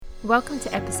Welcome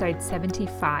to episode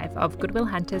 75 of Goodwill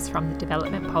Hunters from the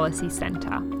Development Policy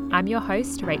Centre. I'm your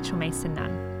host, Rachel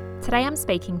Mason-Nunn. Today I'm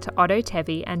speaking to Otto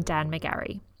Tevi and Dan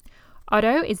McGarry.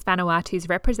 Otto is Vanuatu's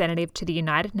representative to the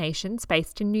United Nations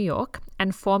based in New York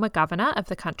and former governor of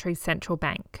the country's central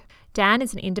bank. Dan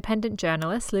is an independent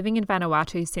journalist living in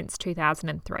Vanuatu since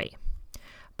 2003.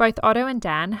 Both Otto and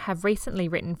Dan have recently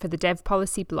written for the Dev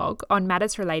Policy blog on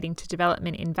matters relating to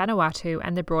development in Vanuatu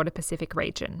and the broader Pacific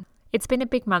region. It's been a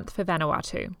big month for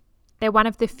Vanuatu. They're one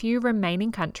of the few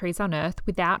remaining countries on Earth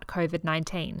without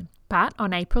COVID-19. But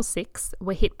on April 6,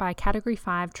 were hit by Category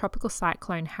 5 tropical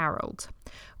cyclone Harold,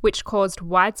 which caused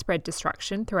widespread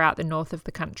destruction throughout the north of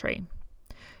the country.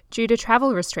 Due to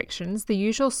travel restrictions, the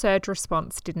usual surge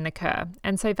response didn't occur,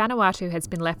 and so Vanuatu has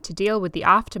been left to deal with the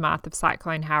aftermath of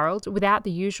Cyclone Harold without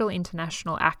the usual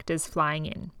international actors flying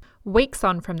in. Weeks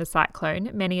on from the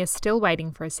cyclone, many are still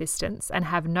waiting for assistance and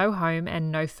have no home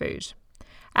and no food.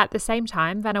 At the same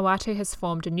time, Vanuatu has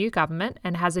formed a new government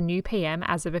and has a new PM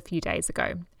as of a few days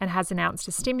ago, and has announced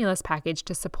a stimulus package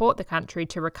to support the country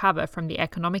to recover from the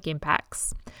economic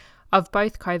impacts of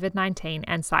both COVID-19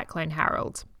 and Cyclone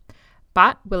Harold.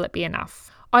 But will it be enough?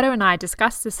 Otto and I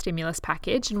discussed the stimulus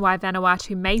package and why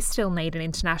Vanuatu may still need an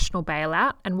international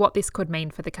bailout and what this could mean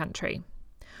for the country.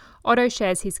 Otto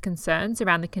shares his concerns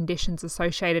around the conditions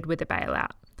associated with a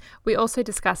bailout. We also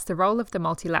discuss the role of the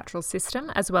multilateral system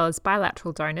as well as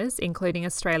bilateral donors, including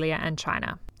Australia and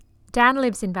China. Dan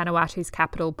lives in Vanuatu's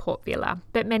capital, Port Vila,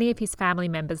 but many of his family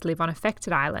members live on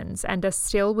affected islands and are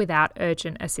still without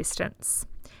urgent assistance.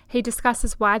 He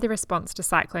discusses why the response to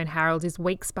Cyclone Harold is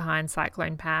weeks behind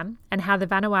Cyclone Pam and how the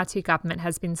Vanuatu government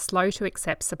has been slow to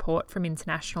accept support from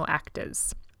international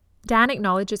actors. Dan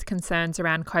acknowledges concerns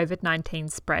around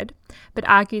COVID-19 spread, but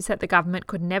argues that the government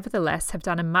could nevertheless have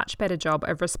done a much better job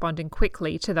of responding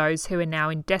quickly to those who are now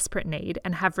in desperate need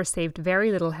and have received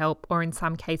very little help or in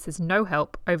some cases no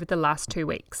help over the last 2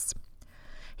 weeks.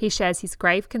 He shares his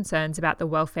grave concerns about the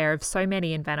welfare of so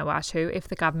many in Vanuatu if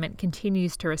the government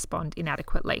continues to respond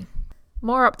inadequately.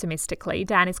 More optimistically,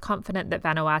 Dan is confident that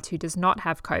Vanuatu does not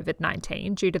have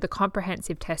COVID-19 due to the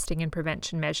comprehensive testing and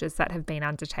prevention measures that have been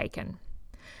undertaken.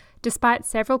 Despite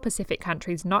several Pacific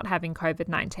countries not having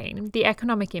COVID-19, the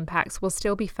economic impacts will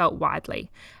still be felt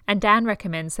widely, and Dan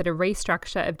recommends that a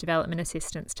restructure of development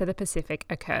assistance to the Pacific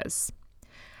occurs.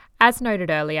 As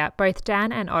noted earlier, both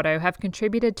Dan and Otto have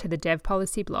contributed to the Dev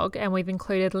Policy blog, and we've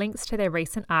included links to their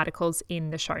recent articles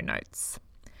in the show notes.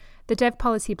 The Dev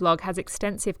Policy blog has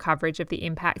extensive coverage of the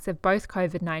impacts of both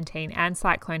COVID-19 and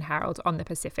Cyclone Harold on the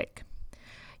Pacific.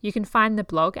 You can find the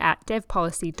blog at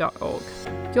devpolicy.org.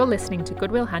 You're listening to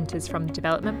Goodwill Hunters from the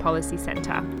Development Policy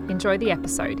Centre. Enjoy the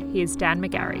episode. Here's Dan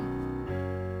McGarry.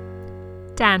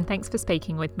 Dan, thanks for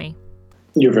speaking with me.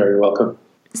 You're very welcome.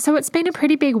 So it's been a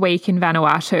pretty big week in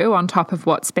Vanuatu on top of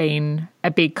what's been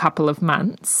a big couple of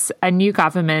months. A new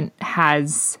government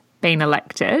has been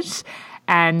elected.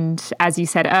 And as you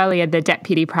said earlier, the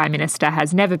Deputy Prime Minister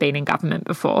has never been in government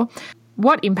before.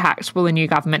 What impact will a new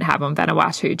government have on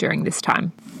Vanuatu during this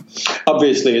time?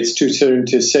 Obviously, it's too soon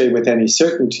to say with any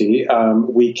certainty.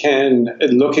 We can,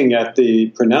 looking at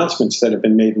the pronouncements that have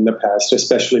been made in the past,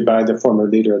 especially by the former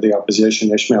leader of the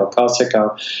opposition, Ismail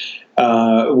Kalsakau,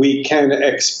 we can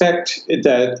expect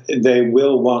that they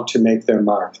will want to make their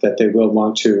mark, that they will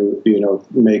want to,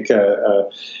 make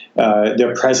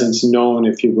their presence known,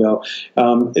 if you will.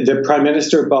 The Prime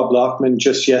Minister, Bob Loughman,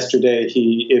 just yesterday,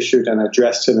 he issued an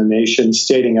address to the nation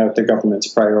stating out the government's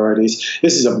priorities.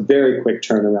 This is a very quick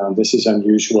turnaround. This is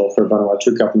unusual for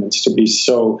Vanuatu governments to be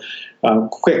so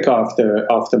quick off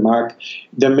the mark.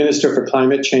 The Minister for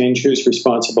Climate Change, who's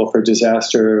responsible for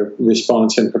disaster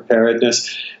response and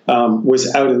preparedness,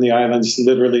 was out in the islands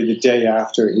literally the day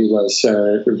after he was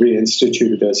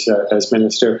reinstituted as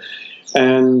minister.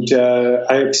 And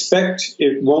I expect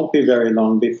it won't be very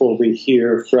long before we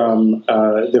hear from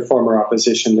the former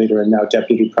opposition leader and now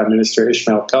Deputy Prime Minister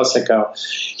Ismail Kalsakau.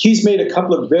 He's made a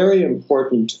couple of very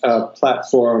important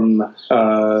platform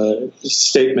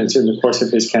statements in the course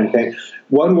of his campaign.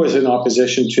 One was in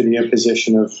opposition to the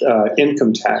imposition of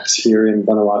income tax here in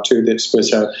Vanuatu. This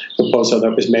was a proposal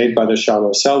that was made by the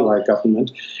Shalo Selwai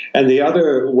government. And the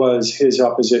other was his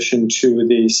opposition to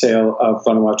the sale of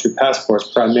Vanuatu passports,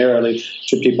 primarily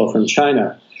to people from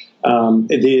China.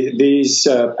 These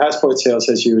passport sales,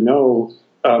 as you know,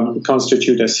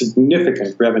 constitute a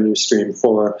significant revenue stream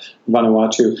for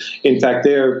Vanuatu. In fact,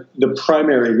 they're the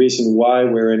primary reason why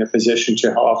we're in a position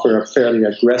to offer a fairly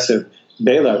aggressive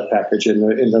bailout package in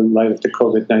the light of the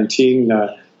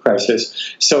COVID-19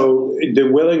 crisis. So the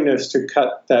willingness to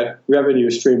cut that revenue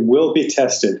stream will be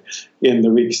tested in the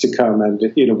weeks to come, and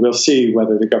we'll see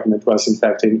whether the government was in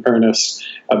fact in earnest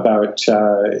about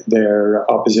their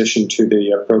opposition to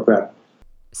the program.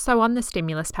 So on the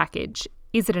stimulus package,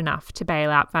 is it enough to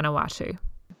bail out Vanuatu?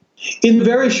 In the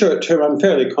very short term, I'm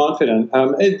fairly confident.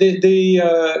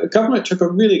 The government took a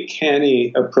really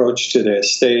canny approach to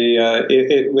this.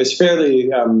 It was fairly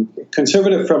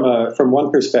conservative from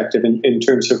one perspective in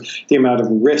terms of the amount of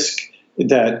risk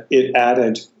that it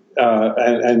added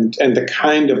and the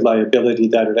kind of liability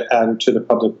that it added to the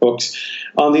public books.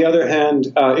 On the other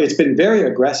hand, it's been very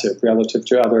aggressive relative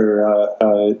to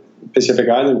other Pacific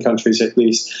Island countries, at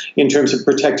least, in terms of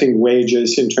protecting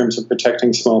wages, in terms of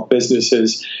protecting small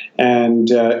businesses, and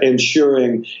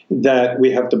ensuring that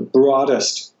we have the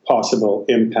broadest possible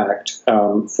impact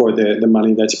for the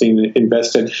money that's being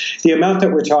invested. The amount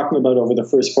that we're talking about over the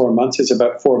first 4 months is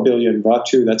about 4 billion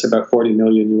Vatu. That's about $40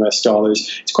 million US.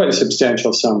 It's quite a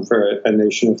substantial sum for a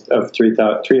nation of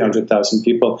 300,000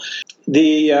 people.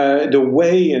 The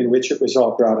way in which it was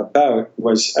all brought about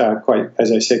was quite,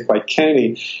 as I say, quite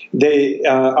canny. They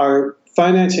are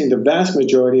financing the vast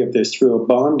majority of this through a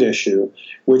bond issue,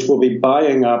 which will be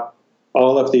buying up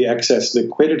all of the excess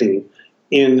liquidity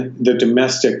in the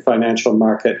domestic financial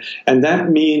market. And that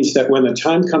means that when the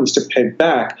time comes to pay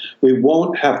back, we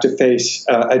won't have to face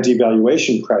a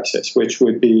devaluation crisis, which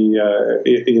would be,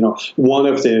 one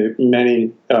of the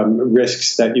many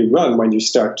risks that you run when you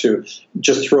start to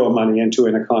just throw money into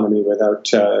an economy without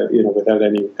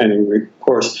any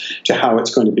recourse to how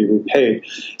it's going to be repaid.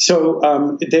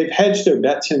 So they've hedged their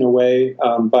bets in a way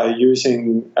by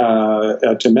using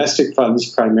domestic funds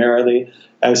primarily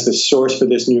as the source for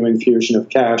this new infusion of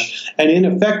cash. And in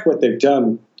effect, what they've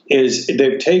done is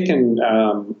they've taken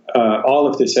all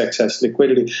of this excess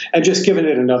liquidity and just given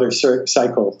it another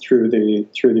cycle through the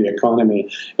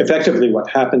economy. Effectively, what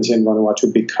happens in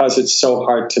Vanuatu, because it's so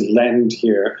hard to lend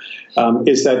here,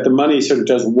 is that the money sort of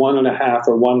does 1.5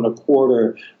 or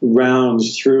 1.25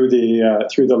 rounds through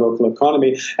the local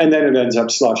economy, and then it ends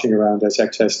up sloshing around as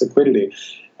excess liquidity.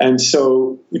 And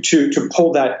so to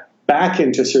pull that back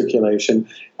into circulation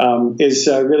is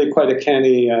really quite a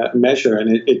canny measure,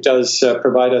 and it does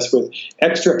provide us with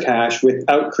extra cash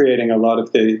without creating a lot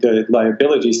of the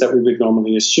liabilities that we would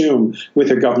normally assume with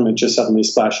a government just suddenly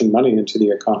splashing money into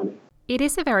the economy. It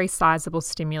is a very sizable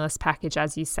stimulus package,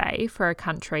 as you say, for a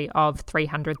country of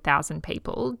 300,000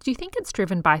 people. Do you think it's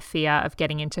driven by fear of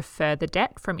getting into further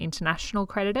debt from international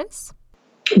creditors?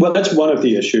 Well, that's one of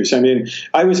the issues. I mean,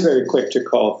 I was very quick to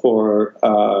call for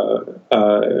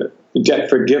debt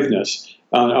forgiveness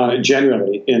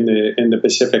generally in the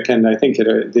Pacific, and I think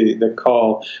the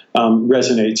call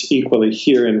resonates equally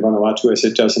here in Vanuatu as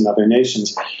it does in other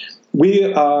nations.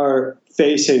 We are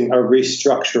facing a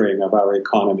restructuring of our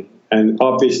economy, and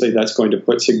obviously that's going to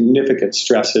put significant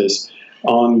stresses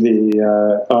on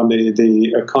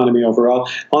the economy overall,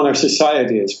 on our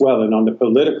society as well, and on the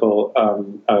political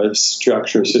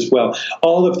structures as well.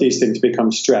 All of these things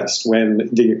become stressed when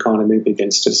the economy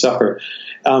begins to suffer.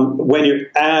 When you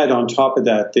add on top of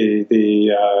that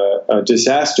the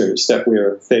disasters that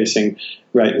we're facing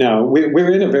right now,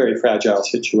 we're in a very fragile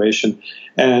situation.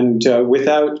 And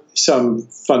without some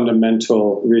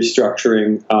fundamental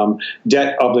restructuring,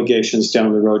 debt obligations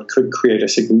down the road could create a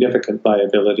significant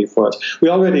liability for us. We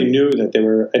already knew that there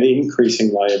were an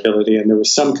increasing liability, and there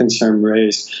was some concern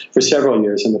raised for several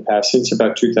years in the past, since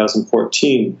about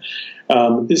 2014.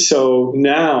 So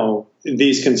now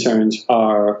these concerns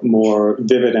are more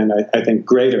vivid and I think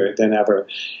greater than ever.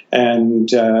 And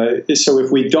so if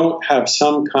we don't have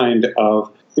some kind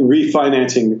of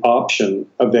refinancing option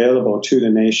available to the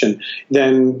nation,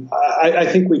 then I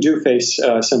think we do face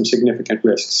some significant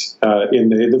risks in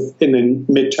the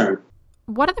midterm.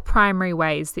 What are the primary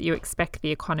ways that you expect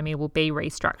the economy will be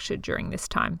restructured during this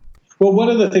time? Well, one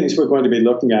of the things we're going to be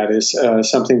looking at is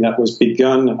something that was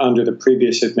begun under the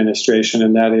previous administration,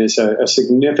 and that is a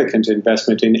significant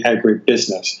investment in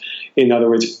agribusiness. In other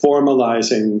words,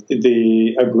 formalizing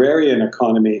the agrarian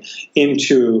economy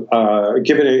into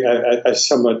giving a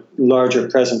somewhat larger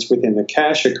presence within the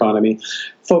cash economy,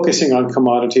 focusing on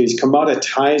commodities,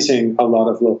 commoditizing a lot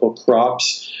of local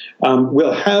crops.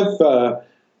 We'll have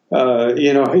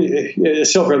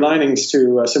silver linings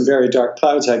to some very dark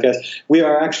clouds, I guess. We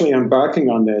are actually embarking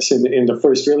on this in the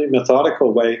first really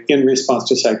methodical way in response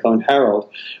to Cyclone Harold.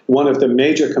 One of the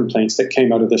major complaints that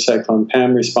came out of the Cyclone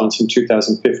Pam response in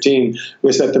 2015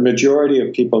 was that the majority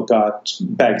of people got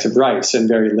bags of rice and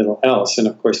very little else. And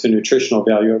of course, the nutritional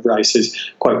value of rice is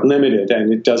quite limited,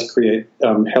 and it does create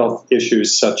health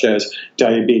issues such as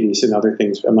diabetes and other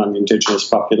things among indigenous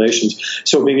populations.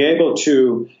 So being able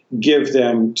to give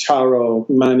them taro,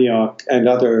 manioc, and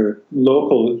other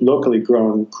locally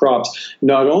grown crops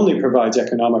not only provides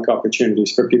economic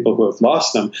opportunities for people who have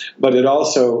lost them, but it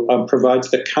also provides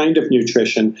the kind of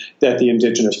nutrition that the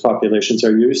indigenous populations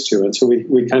are used to. And so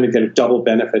we kind of get a double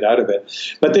benefit out of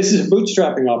it. But this is a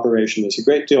bootstrapping operation. There's a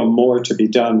great deal more to be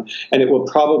done, and it will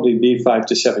probably be 5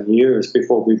 to 7 years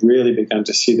before we've really begun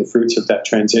to see the fruits of that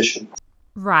transition.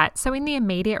 Right. So in the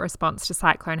immediate response to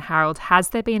Cyclone Harold,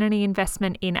 has there been any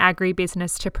investment in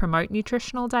agribusiness to promote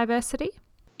nutritional diversity?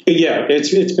 Yeah,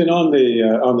 it's been on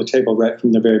the table right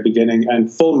from the very beginning, and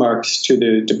full marks to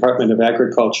the Department of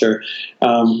Agriculture,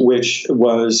 which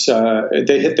was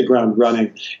they hit the ground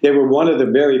running. They were one of the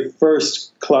very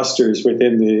first clusters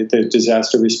within the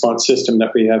disaster response system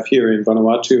that we have here in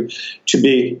Vanuatu to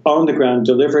be on the ground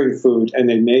delivering food, and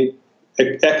they made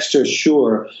extra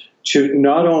sure to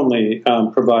not only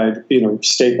provide,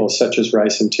 staples such as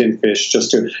rice and tinned fish, just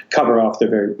to cover off the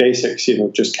very basics,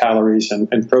 just calories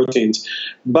and proteins,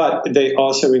 but they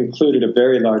also included a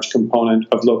very large component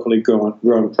of locally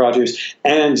grown produce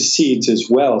and seeds as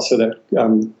well, so that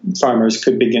farmers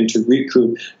could begin to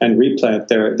recoup and replant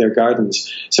their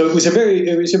gardens. So it was a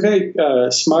very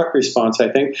smart response, I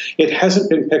think. It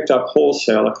hasn't been picked up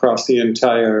wholesale across the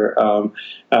entire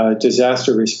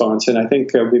disaster response, and I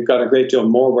think we've got a great deal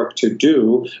more work to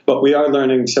do, but we are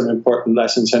learning some important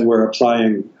lessons, and we're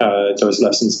applying those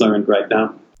lessons learned right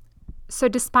now. So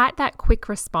despite that quick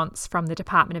response from the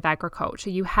Department of Agriculture,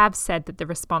 you have said that the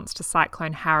response to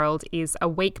Cyclone Harold is a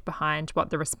week behind what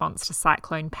the response to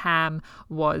Cyclone Pam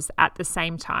was at the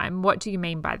same time. What do you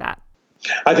mean by that?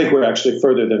 I think we're actually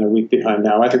further than a week behind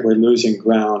now. I think we're losing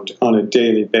ground on a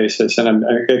daily basis, and I'm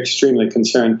extremely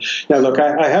concerned. Now, look,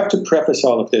 I have to preface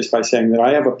all of this by saying that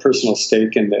I have a personal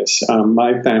stake in this.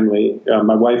 My family,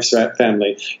 my wife's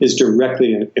family, is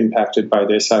directly impacted by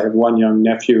this. I have one young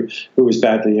nephew who was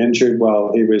badly injured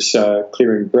while he was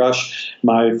clearing brush.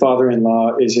 My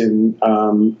father-in-law is in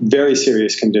very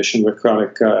serious condition with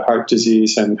chronic heart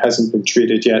disease and hasn't been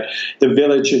treated yet. The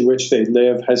village in which they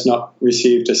live has not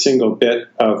received a single bit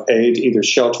of aid, either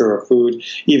shelter or food,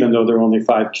 even though they're only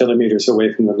 5 kilometers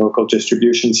away from the local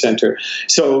distribution center.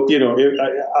 So,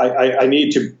 I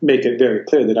need to make it very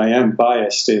clear that I am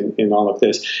biased in all of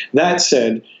this. That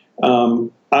said,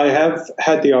 I have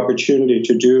had the opportunity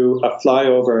to do a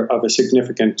flyover of a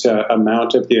significant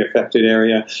amount of the affected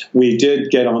area. We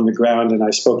did get on the ground, and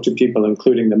I spoke to people,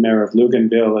 including the mayor of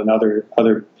Luganville and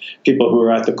other people who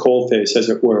were at the coalface, as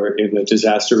it were, in the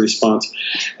disaster response.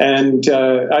 And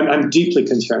I'm deeply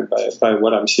concerned by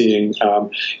what I'm seeing.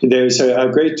 There's a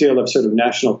great deal of sort of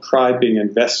national pride being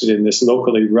invested in this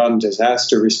locally run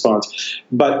disaster response,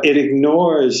 but it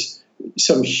ignores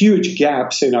some huge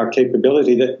gaps in our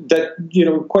capability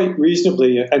that quite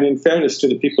reasonably, and in fairness to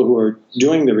the people who are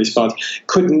doing the response,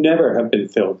 could never have been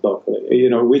filled locally.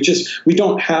 We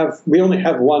only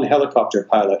have one helicopter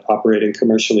pilot operating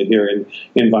commercially here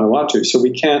in Vanuatu, so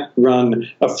we can't run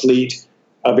a fleet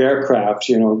of aircraft,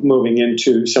 moving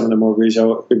into some of the more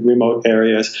remote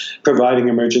areas, providing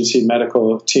emergency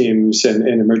medical teams and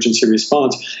emergency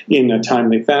response in a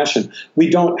timely fashion. We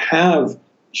don't have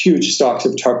huge stocks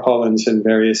of tarpaulins and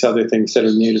various other things that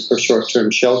are needed for short-term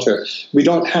shelter. We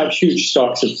don't have huge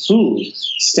stocks of food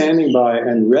standing by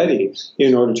and ready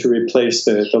in order to replace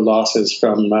the losses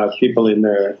from people in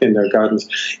their gardens.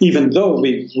 Even though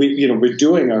we're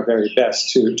doing our very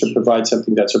best to provide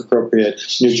something that's appropriate,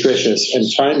 nutritious, and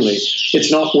timely,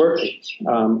 it's not working,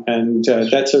 and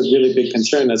that's a really big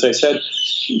concern. As I said,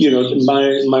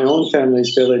 my own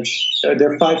family's village,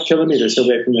 they're 5 kilometers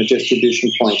away from the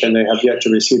distribution point, and they have yet to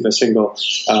receive a single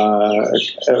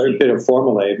bit of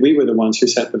formal aid. We were the ones who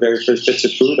sent the very first bits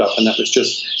of food up, and that was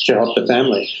just to help the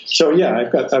family. So yeah,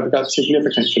 I've got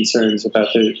significant concerns about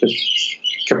the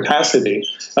capacity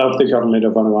of the government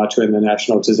of Vanuatu and the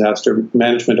National Disaster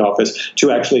Management Office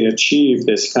to actually achieve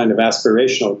this kind of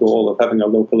aspirational goal of having a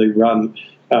locally run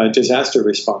disaster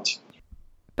response.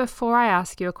 Before I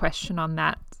ask you a question on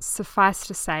that, suffice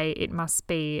to say it must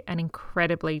be an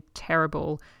incredibly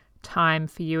terrible time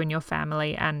for you and your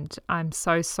family, and I'm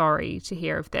so sorry to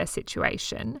hear of their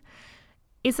situation.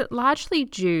 Is it largely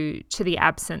due to the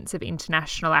absence of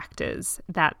international actors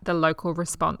that the local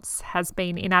response has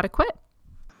been inadequate?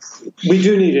 We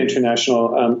do need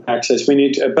international access.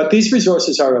 But these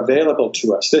resources are available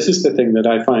to us. This is the thing that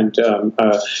I find,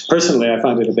 personally, I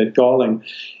find it a bit galling,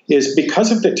 is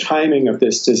because of the timing of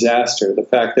this disaster, the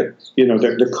fact that,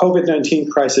 the COVID-19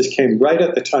 crisis came right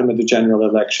at the time of the general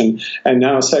election, and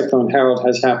now Cyclone Harold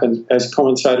has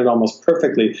coincided almost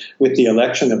perfectly with the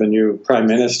election of a new prime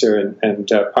minister and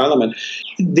parliament.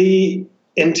 The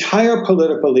entire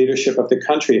political leadership of the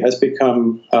country has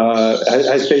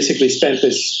basically spent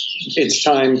its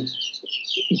time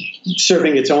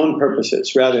serving its own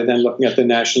purposes rather than looking at the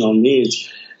national needs.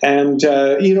 And,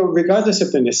 regardless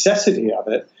of the necessity of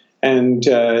it and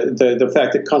the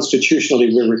fact that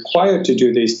constitutionally we're required to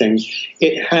do these things,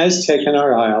 it has taken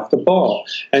our eye off the ball.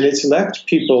 And it's left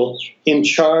people in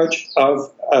charge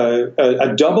of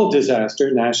a double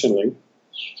disaster nationally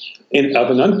of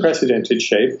an unprecedented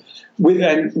shape,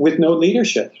 with no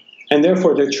leadership. And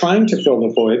therefore, they're trying to fill the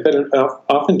void, but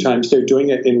oftentimes they're doing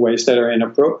it in ways that are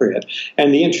inappropriate.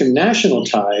 And the international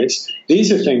ties, these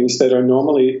are things that are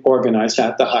normally organized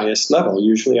at the highest level,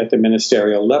 usually at the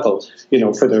ministerial level,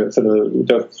 for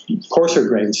the coarser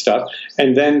grain stuff,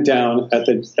 and then down at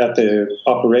the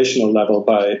operational level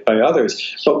by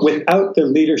others. But without the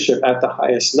leadership at the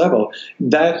highest level,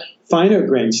 that finer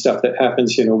grain stuff that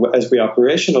happens, as we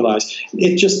operationalize,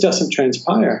 it just doesn't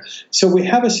transpire. So we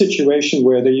have a situation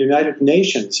where the United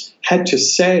Nations had to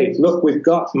say, look, we've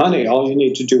got money, all you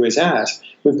need to do is ask.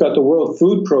 We've got the World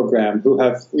Food Program, who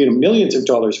have millions of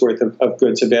dollars worth of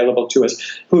goods available to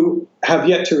us, who have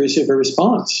yet to receive a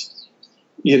response.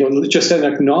 Just an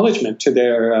acknowledgement to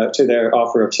their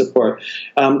offer of support.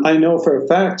 I know for a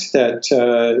fact that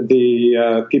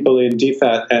the people in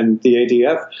DFAT and the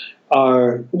ADF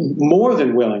are more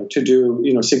than willing to do,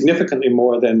 significantly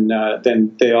more than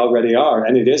they already are,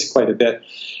 and it is quite a bit.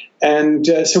 And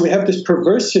so we have this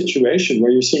perverse situation where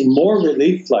you're seeing more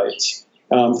relief flights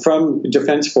from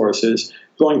defense forces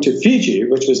going to Fiji,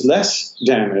 which was less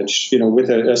damaged, with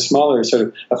a smaller sort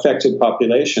of affected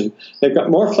population. They've got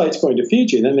more flights going to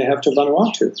Fiji than they have to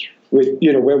Vanuatu,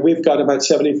 where we've got about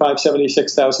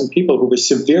 76,000 people who were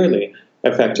severely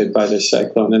affected by this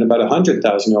cyclone, and about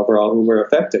 100,000 overall who were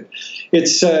affected.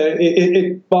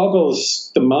 It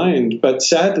boggles the mind, but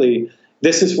sadly,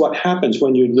 this is what happens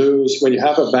when you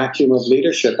have a vacuum of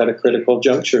leadership at a critical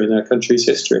juncture in a country's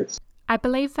history. I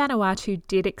believe Vanuatu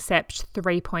did accept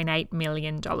 $3.8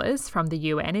 million from the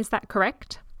UN. Is that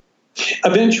correct?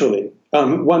 Eventually,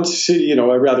 once a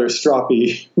rather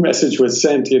stroppy message was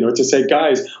sent, to say,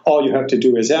 guys, all you have to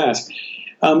do is ask.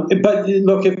 But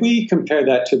look, if we compare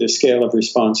that to the scale of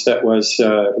response that was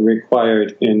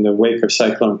required in the wake of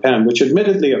Cyclone Pam, which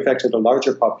admittedly affected a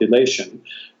larger population,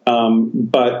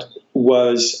 but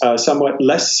was somewhat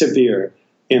less severe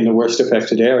in the worst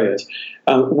affected areas,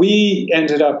 we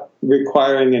ended up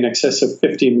requiring in excess of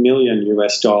 $50 million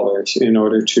in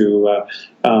order to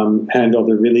handle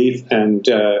the relief and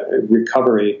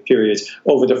recovery periods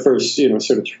over the first,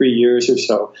 sort of 3 years or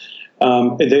so.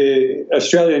 The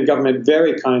Australian government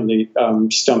very kindly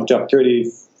stumped up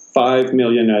 $35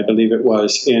 million, I believe it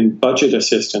was, in budget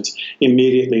assistance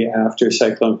immediately after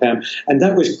Cyclone Pam. And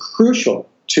that was crucial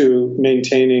to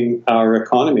maintaining our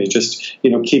economy, just,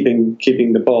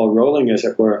 keeping the ball rolling, as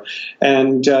it were.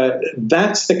 And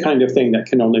that's the kind of thing that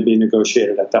can only be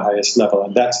negotiated at the highest level.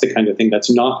 And that's the kind of thing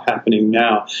that's not happening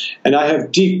now. And I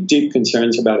have deep, deep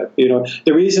concerns about it.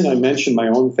 The reason I mention my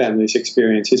own family's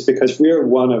experience is because we're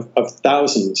one of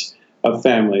thousands of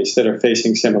families that are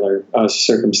facing similar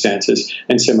circumstances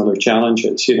and similar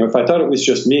challenges. If I thought it was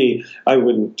just me, I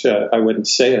wouldn't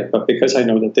say it. But because I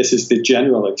know that this is the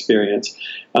general experience,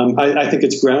 I think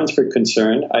it's grounds for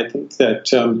concern. I think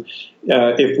that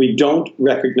if we don't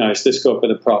recognize the scope of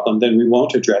the problem, then we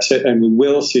won't address it, and we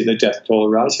will see the death toll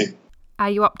rising.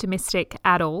 Are you optimistic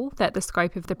at all that the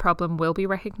scope of the problem will be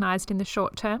recognized in the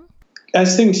short term?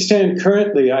 As things stand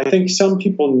currently, I think some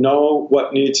people know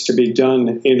what needs to be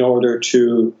done in order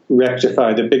to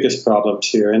rectify the biggest problems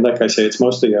here. And like I say, it's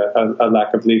mostly a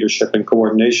lack of leadership and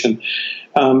coordination.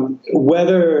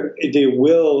 Whether the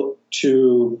will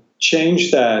to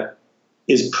change that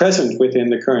is present within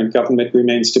the current government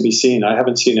remains to be seen. I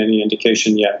haven't seen any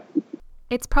indication yet.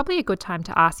 It's probably a good time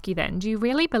to ask you then, do you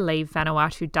really believe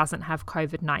Vanuatu doesn't have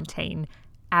COVID-19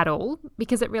 at all?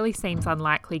 Because it really seems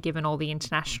unlikely given all the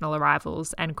international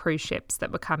arrivals and cruise ships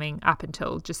that were coming up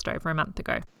until just over a month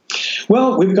ago.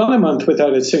 Well, we've gone a month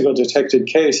without a single detected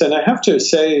case. And I have to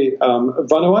say,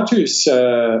 Vanuatu's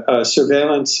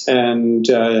surveillance and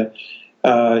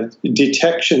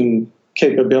detection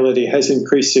capability has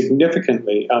increased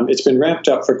significantly. It's been ramped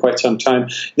up for quite some time.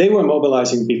 They were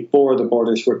mobilizing before the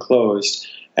borders were closed.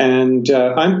 And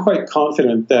I'm quite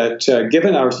confident that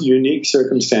given our unique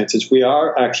circumstances, we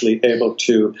are actually able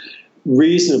to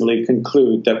reasonably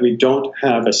conclude that we don't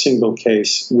have a single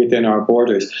case within our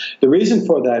borders. The reason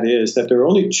for that is that there are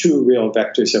only two real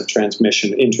vectors of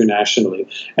transmission internationally,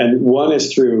 and one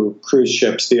is through cruise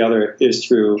ships, the other is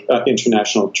through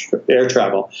international air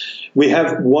travel. We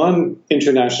have one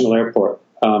international airport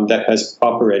that has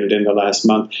operated in the last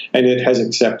month, and it has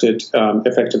accepted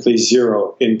effectively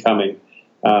zero incoming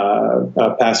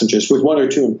passengers, with one or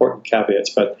two important caveats,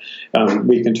 but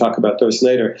we can talk about those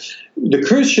later. The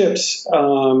cruise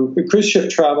ship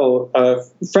travel,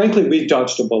 frankly, we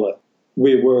dodged a bullet.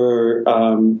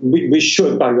 We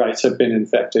should by rights have been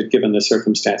infected given the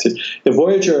circumstances. The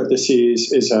Voyager of the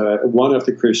Seas is one of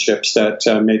the cruise ships that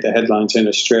made the headlines in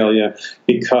Australia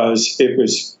because it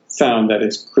was found that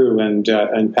its crew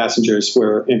and passengers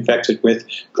were infected with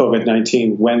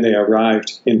COVID-19 when they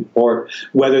arrived in port.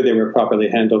 Whether they were properly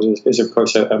handled is of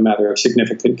course, a matter of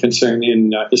significant concern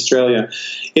in Australia.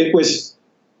 It was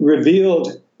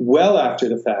revealed well after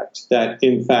the fact that,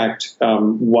 in fact,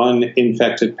 one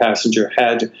infected passenger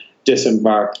had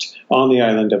disembarked on the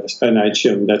island of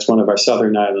Anichum, that's one of our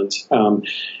southern islands,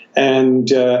 and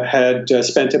had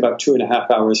spent about 2.5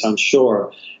 hours on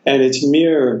shore. And it's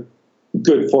mere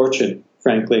good fortune,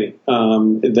 frankly,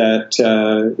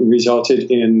 that resulted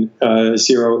in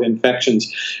zero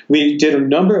infections. We did a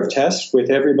number of tests with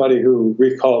everybody who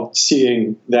recalled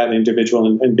seeing that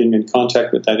individual and being in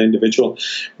contact with that individual.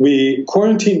 We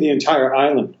quarantined the entire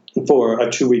island for a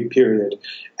 2-week period,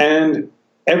 and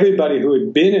everybody who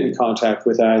had been in contact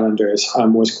with islanders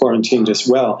was quarantined as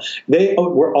well. They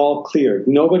were all cleared.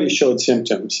 Nobody showed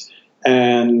symptoms.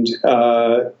 And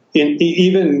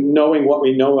even knowing what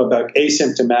we know about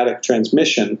asymptomatic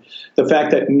transmission, the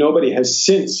fact that nobody has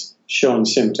since shown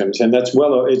symptoms, and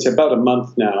it's about a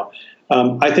month now,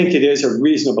 I think it is a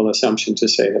reasonable assumption to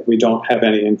say that we don't have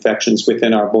any infections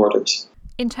within our borders.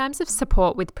 In terms of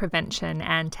support with prevention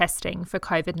and testing for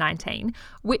COVID-19,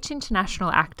 which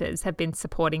international actors have been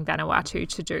supporting Vanuatu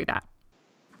to do that?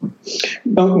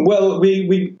 Well,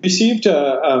 we received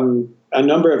a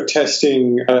number of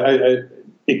testing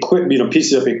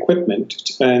pieces of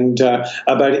equipment, and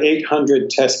about 800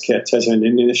 test kits as an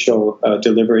initial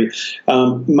delivery.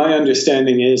 My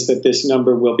understanding is that this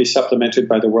number will be supplemented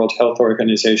by the World Health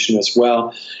Organization as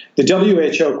well. The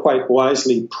WHO quite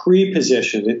wisely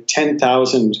pre-positioned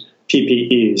 10,000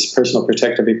 PPEs, personal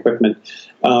protective equipment,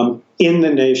 in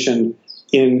the nation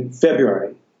in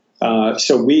February.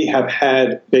 So we have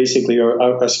had basically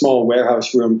a small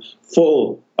warehouse room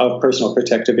full of personal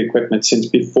protective equipment since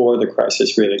before the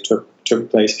crisis really took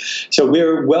place. So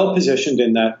we're well positioned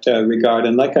in that regard.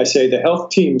 And like I say, the health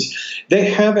teams, they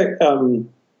have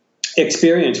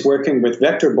experience working with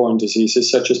vector-borne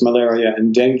diseases such as malaria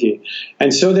and dengue.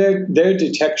 And so their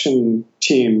detection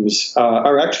teams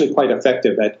are actually quite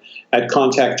effective at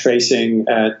contact tracing,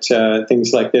 at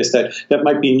things like this that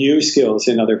might be new skills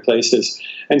in other places.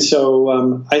 And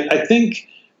so I think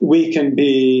we can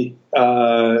be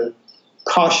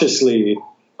cautiously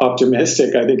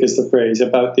optimistic, I think is the phrase,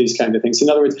 about these kind of things. In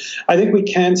other words, I think we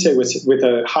can say with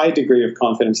a high degree of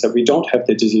confidence that we don't have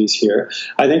the disease here.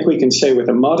 I think we can say with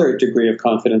a moderate degree of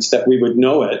confidence that we would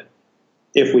know it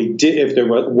if there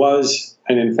was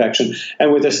an infection.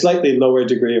 And with a slightly lower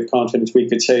degree of confidence, we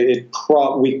could say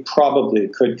we probably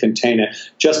could contain it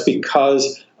just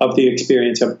because of the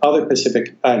experience of other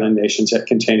Pacific Island nations at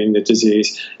containing the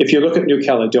disease. If you look at New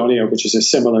Caledonia, which is a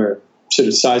similar sort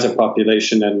of size of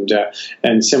population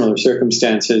and similar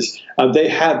circumstances, they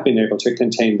have been able to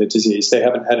contain the disease. They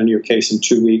haven't had a new case in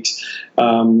 2 weeks.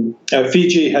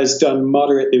 Fiji has done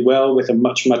moderately well with a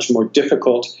much, much more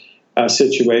difficult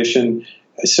situation.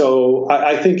 So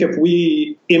I think if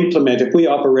we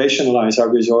operationalize our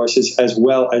resources as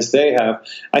well as they have,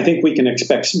 I think we can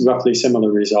expect roughly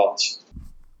similar results.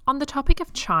 On the topic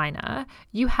of China,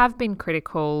 you have been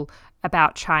critical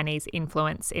about Chinese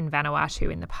influence in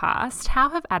Vanuatu in the past. How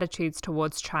have attitudes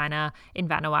towards China in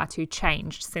Vanuatu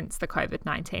changed since the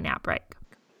COVID-19 outbreak?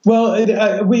 Well, at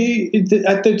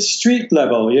the street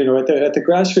level, at the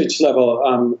grassroots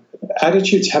level,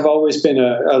 attitudes have always been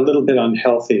a little bit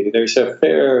unhealthy. There's a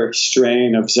fair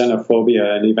strain of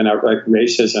xenophobia and even outright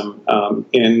racism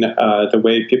in the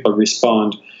way people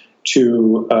respond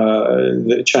to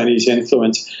the Chinese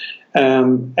influence.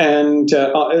 And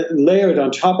layered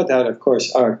on top of that, of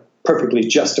course, are perfectly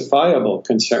justifiable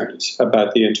concerns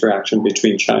about the interaction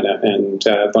between China and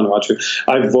Vanuatu.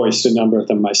 I've voiced a number of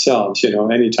them myself.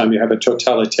 Anytime you have a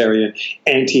totalitarian,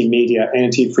 anti-media,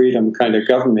 anti-freedom kind of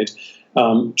government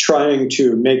trying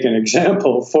to make an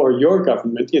example for your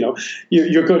government,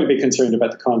 you're going to be concerned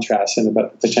about the contrast and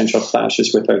about the potential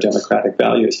clashes with our democratic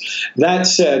values. That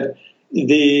said,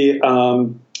 the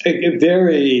a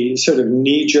very sort of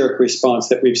knee-jerk response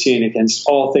that we've seen against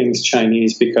all things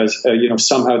Chinese because,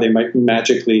 somehow they might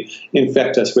magically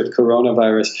infect us with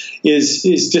coronavirus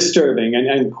is disturbing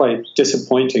and quite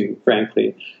disappointing,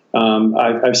 frankly.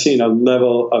 I've seen a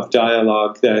level of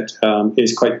dialogue that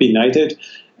is quite benighted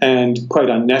and quite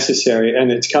unnecessary,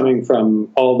 and it's coming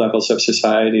from all levels of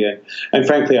society. And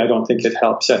frankly, I don't think it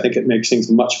helps. I think it makes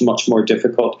things much, much more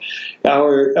difficult.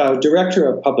 Our Director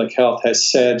of Public Health has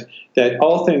said that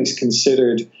all things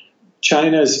considered,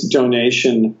 China's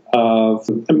donation of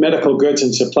medical goods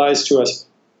and supplies to us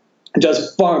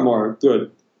does far more good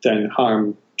than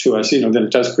harm to us, than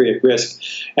it does create risk.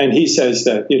 And he says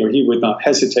that, he would not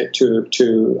hesitate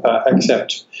to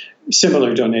accept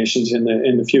similar donations in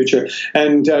the future.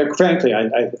 And frankly,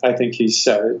 I think he's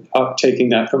taking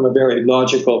that from a very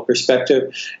logical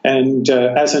perspective. And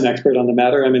as an expert on the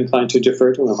matter, I'm inclined to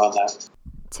defer to him on that.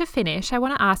 To finish, I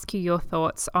want to ask you your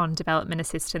thoughts on development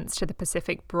assistance to the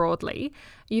Pacific broadly.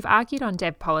 You've argued on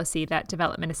Dev policy that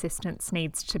development assistance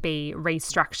needs to be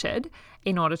restructured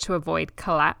in order to avoid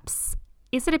collapse.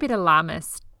 Is it a bit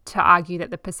alarmist to argue that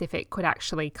the Pacific could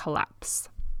actually collapse?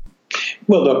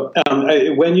 Well, look,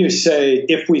 when you say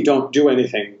if we don't do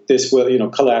anything, this will,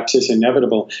 collapse is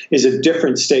inevitable, is a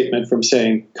different statement from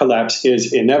saying collapse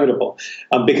is inevitable,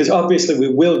 because obviously we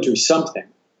will do something.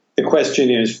 The question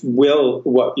is,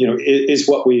 is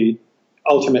what we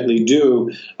ultimately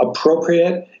do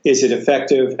appropriate? Is it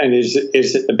effective? And is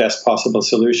it the best possible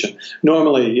solution?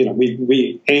 Normally,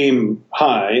 we aim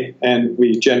high and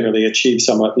we generally achieve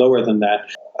somewhat lower than that.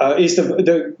 Is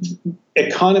the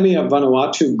economy of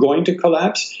Vanuatu going to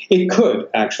collapse? It could,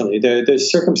 actually. The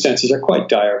circumstances are quite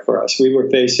dire for us. We were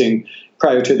facing,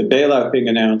 prior to the bailout being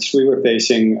announced, we were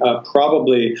facing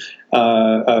probably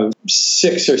a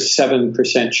 6 or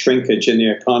 7% shrinkage in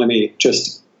the economy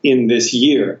just in this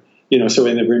year. So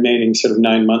in the remaining sort of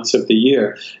 9 months of the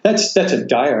year, that's a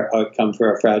dire outcome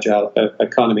for a fragile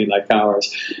economy like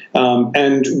ours.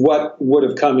 And what would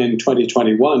have come in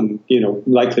 2021,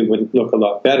 likely wouldn't look a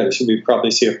lot better. So we'd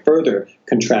probably see a further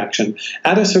contraction.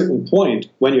 At a certain point,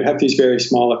 when you have these very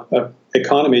small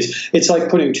economies, it's like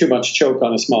putting too much choke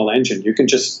on a small engine. You can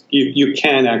you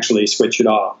can actually switch it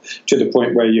off to the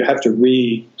point where you have to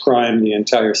re-prime the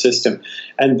entire system.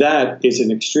 And that is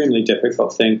an extremely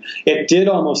difficult thing. It did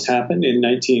almost happen in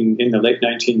the late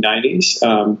 1990s,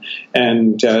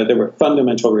 and there were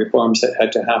fundamental reforms that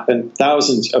had to happen.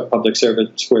 Thousands of public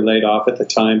servants were laid off at the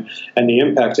time, and the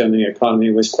impact on the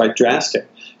economy was quite drastic.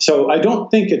 So I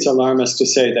don't think it's alarmist to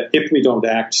say that if we don't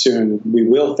act soon, we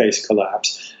will face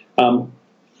collapse.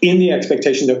 In the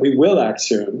expectation that we will act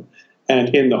soon,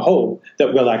 and in the hope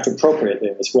that we'll act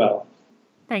appropriately as well.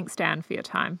 Thanks, Dan, for your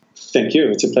time. Thank you.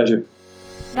 It's a pleasure.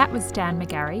 That was Dan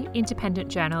McGarry, independent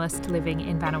journalist living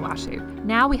in Vanuatu.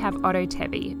 Now we have Otto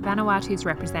Tevi, Vanuatu's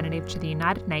representative to the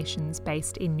United Nations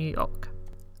based in New York.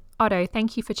 Otto,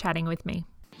 thank you for chatting with me.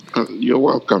 You're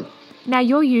welcome. Now,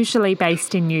 you're usually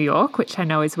based in New York, which I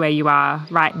know is where you are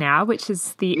right now, which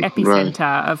is the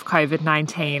epicenter of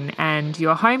COVID-19, and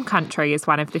your home country is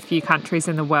one of the few countries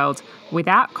in the world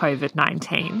without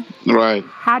COVID-19. Right.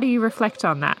 How do you reflect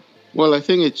on that? Well, I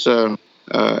think it's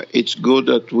good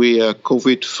that we are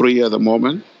COVID-free at the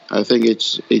moment. I think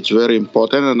it's very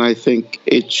important, and I think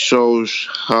it shows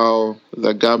how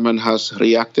the government has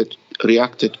reacted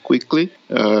quickly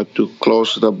to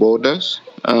close the borders.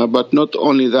 But not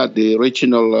only that, the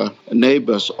regional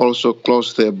neighbors also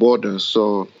closed their borders.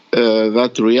 So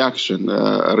that reaction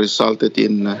resulted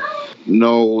in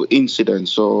no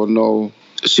incidents or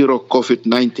zero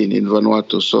COVID-19 in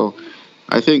Vanuatu. So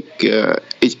I think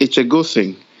it's a good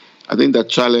thing. I think the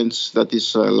challenge that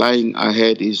is lying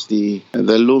ahead is the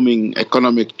looming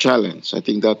economic challenge. I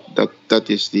think that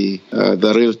is the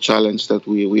real challenge that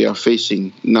we are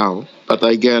facing now. But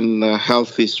again,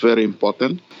 health is very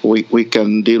important. We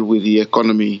can deal with the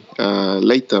economy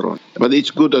later on. But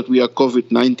it's good that we are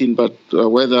COVID-19. But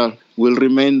whether we'll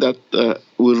remain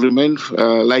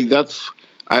like that,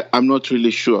 I'm not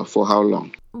really sure for how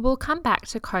long. We'll come back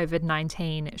to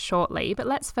COVID-19 shortly, but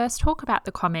let's first talk about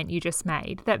the comment you just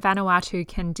made that Vanuatu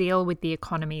can deal with the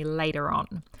economy later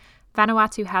on.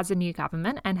 Vanuatu has a new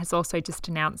government and has also just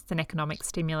announced an economic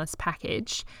stimulus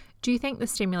package. Do you think the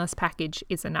stimulus package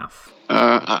is enough?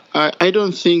 I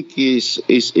don't think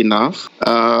is enough,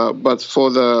 but for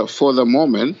the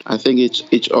moment, I think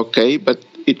it's okay. But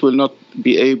it will not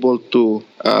be able to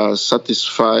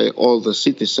satisfy all the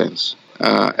citizens,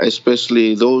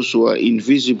 especially those who are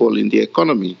invisible in the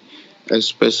economy,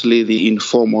 especially the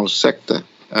informal sector.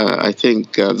 I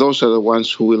think those are the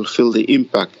ones who will feel the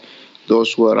impact.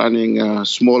 Those who are running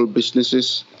small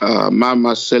businesses,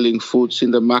 mamas selling foods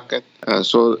in the market.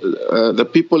 So the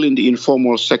people in the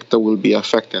informal sector will be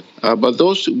affected. But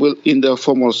those will in the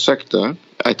formal sector,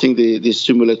 I think the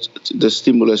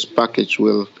stimulus package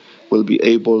will be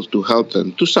able to help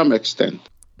them to some extent.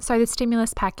 So the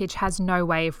stimulus package has no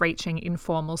way of reaching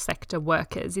informal sector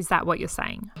workers. Is that what you're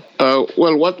saying?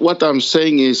 Well, what I'm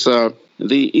saying is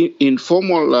the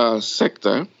informal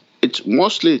sector, it's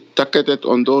mostly targeted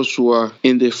on those who are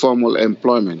in the formal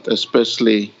employment,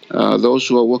 especially those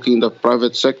who are working in the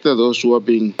private sector, those who are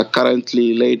being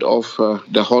currently laid off.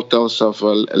 The hotels have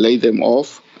laid them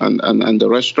off, and the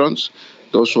restaurants,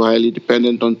 those who are highly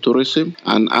dependent on tourism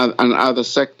and other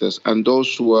sectors, and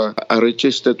those who are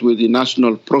registered with the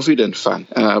National Provident Fund.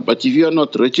 But if you are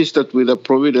not registered with the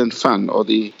Provident Fund,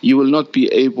 you will not be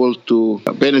able to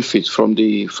benefit from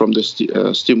the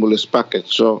stimulus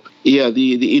package. So,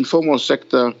 the informal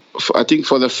sector, I think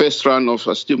for the first round of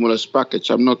a stimulus package,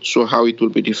 I'm not sure how it will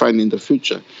be defined in the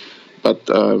future, but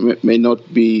may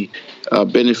not be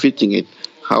benefiting it.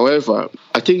 However,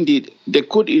 I think they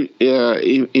could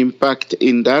impact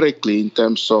indirectly in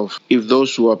terms of if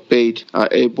those who are paid are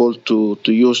able to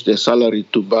use their salary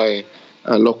to buy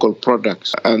local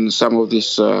products. And some of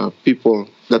these people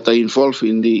that are involved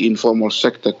in the informal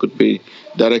sector could be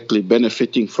directly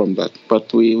benefiting from that.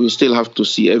 But we still have to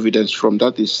see evidence from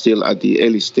that. It's still at the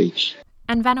early stage.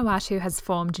 And Vanuatu has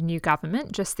formed a new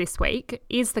government just this week.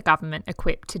 Is the government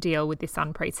equipped to deal with this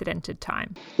unprecedented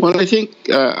time? Well, I think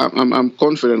I'm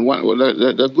confident.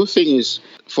 The good thing is,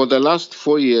 for the last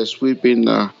 4 years, we've been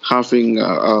having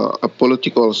a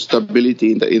political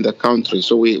stability in the country.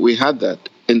 So we had that.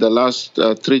 In the last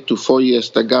 3 to 4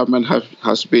 years, the government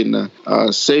has been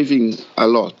saving a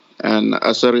lot. And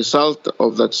as a result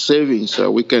of that savings,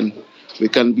 we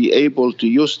can be able to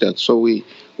use that. So we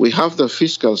have the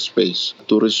fiscal space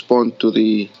to respond to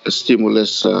the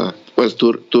stimulus,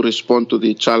 to respond to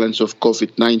the challenge of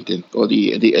COVID-19 or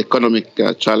the economic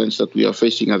challenge that we are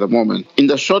facing at the moment. In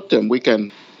the short term, we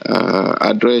can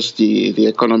address the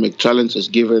economic challenges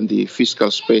given the fiscal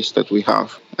space that we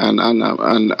have.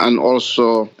 And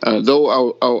also,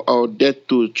 though our debt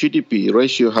to GDP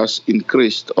ratio has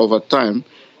increased over time,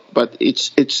 but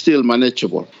it's still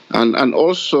manageable. And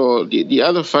also the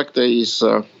other factor is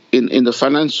in the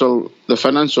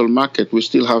financial market, we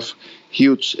still have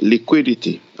huge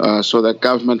liquidity, so the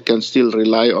government can still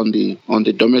rely on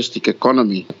the domestic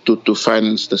economy to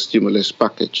finance the stimulus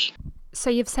package. So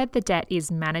you've said the debt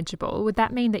is manageable. Would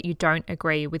that mean that you don't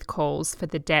agree with calls for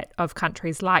the debt of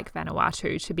countries like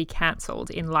Vanuatu to be cancelled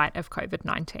in light of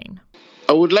COVID-19?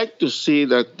 I would like to see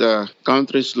that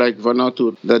countries like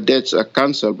Vanuatu, the debts are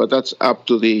cancelled, but that's up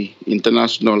to the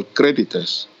international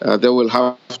creditors. They will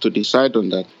have to decide on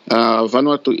that.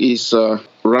 Vanuatu is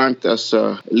ranked as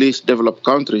a least developed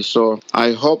country, so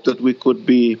I hope that we could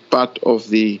be part of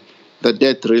the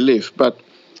debt relief. But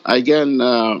again,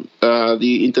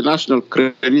 the international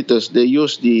creditors, they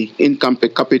use the income per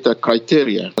capita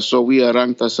criteria. So we are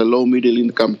ranked as a low middle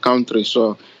income country.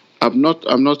 So I'm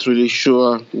not really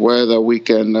sure whether we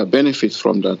can benefit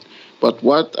from that. But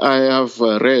what I have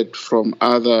read from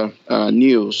other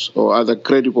news or other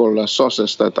credible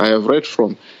sources that I have read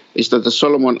from is that the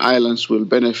Solomon Islands will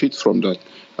benefit from that,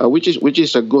 which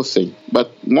is a good thing.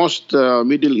 But most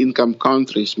middle-income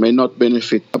countries may not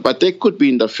benefit, but they could be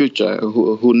in the future.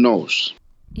 Who knows?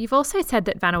 You've also said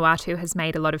that Vanuatu has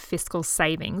made a lot of fiscal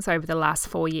savings over the last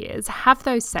 4 years. Have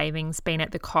those savings been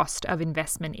at the cost of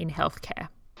investment in healthcare?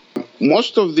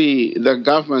 Most of the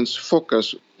government's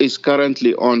focus is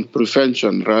currently on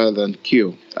prevention rather than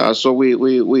cure. So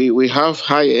we have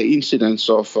higher incidence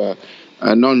of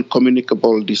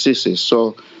non-communicable diseases.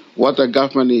 So what the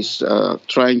government is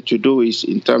trying to do is,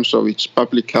 in terms of its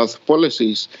public health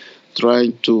policies,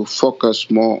 trying to focus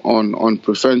more on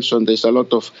prevention. There's a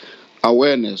lot of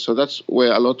awareness. So that's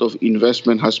where a lot of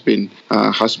investment has been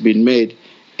made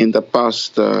in the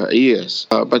past years.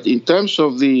 But in terms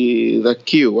of the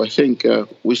queue, I think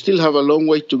we still have a long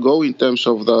way to go in terms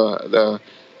of the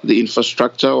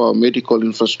infrastructure or medical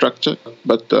infrastructure.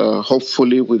 But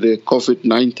hopefully with the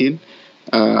COVID-19,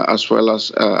 as well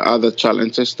as other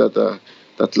challenges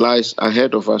that lies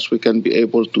ahead of us, we can be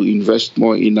able to invest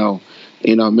more in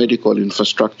our medical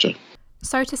infrastructure.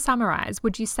 So to summarise,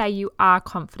 would you say you are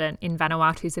confident in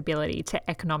Vanuatu's ability to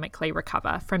economically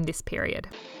recover from this period?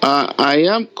 I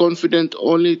am confident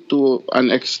only to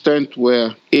an extent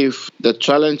where if the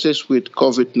challenges with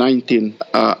COVID-19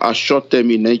 are short-term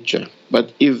in nature.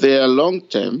 But if they are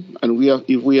long-term and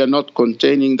if we are not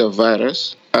containing the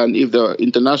virus and if the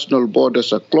international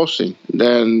borders are closing,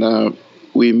 then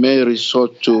we may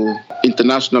resort to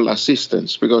international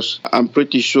assistance, because I'm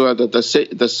pretty sure that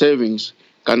the savings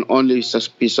can only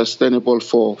be sustainable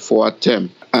for a term.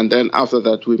 And then after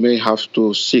that, we may have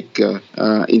to seek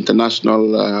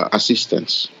international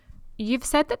assistance. You've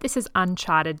said that this is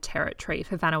uncharted territory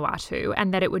for Vanuatu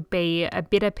and that it would be a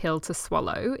bitter pill to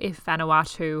swallow if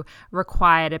Vanuatu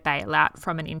required a bailout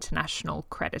from an international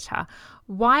creditor.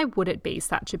 Why would it be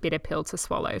such a bitter pill to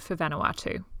swallow for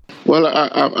Vanuatu? Well,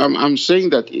 I'm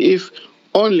saying that if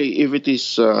it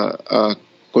is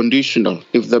conditional,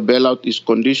 if the bailout is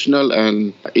conditional,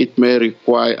 and it may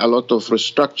require a lot of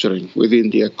restructuring within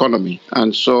the economy.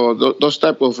 And so those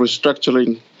type of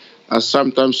restructuring are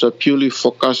sometimes purely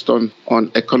focused on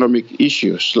economic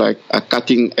issues like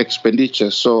cutting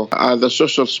expenditure. So the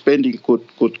social spending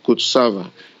could suffer.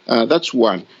 That's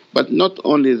one. But not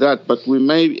only that, but we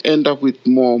may end up with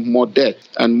more debt.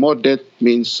 And more debt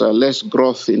means less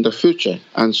growth in the future.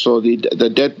 And so the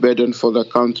debt burden for the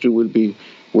country will be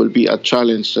a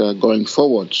challenge going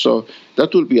forward. So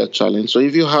that will be a challenge. So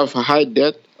if you have high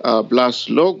debt plus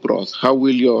low growth, how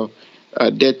will your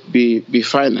debt be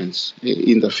financed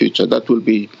in the future? That will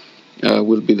be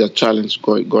the challenge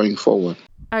going forward.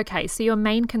 Okay, so your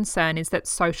main concern is that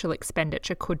social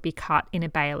expenditure could be cut in a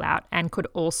bailout and could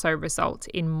also result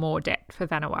in more debt for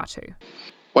Vanuatu.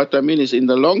 What I mean is, in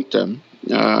the long term,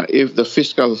 if the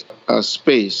fiscal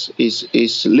space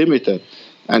is limited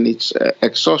and it's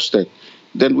exhausted,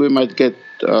 then we might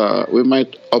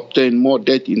obtain more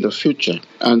debt in the future.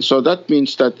 And so that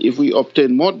means that if we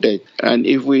obtain more debt and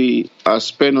if we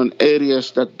spend on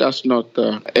areas that does not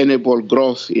enable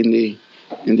growth in the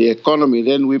economy,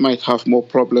 then we might have more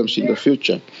problems in the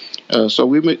future. So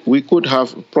we could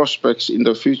have prospects in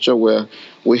the future where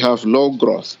we have low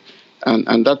growth.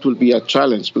 And that will be a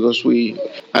challenge, because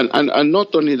and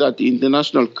not only that, the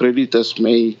international creditors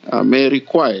may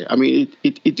require, I mean,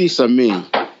 it is a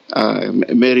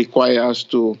may require us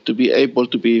to be able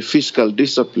to be fiscal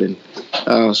discipline.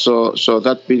 So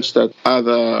that means that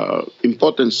other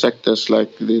important sectors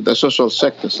like the social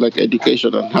sectors like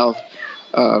education and health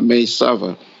may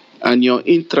suffer, and your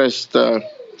interest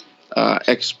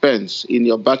expense in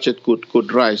your budget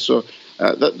could rise. So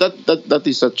that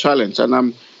is a challenge,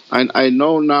 and I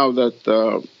know now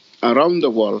that around the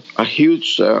world, a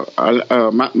huge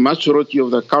majority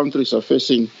of the countries are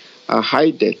facing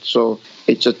high debt. So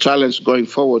it's a challenge going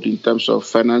forward in terms of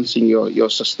financing your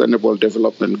sustainable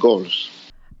development goals.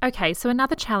 Okay, so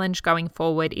another challenge going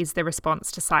forward is the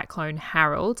response to Cyclone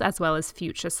Harold, as well as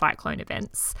future cyclone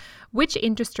events. Which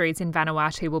industries in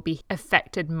Vanuatu will be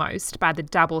affected most by the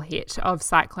double hit of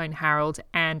Cyclone Harold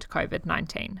and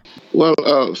COVID-19? Well,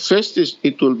 first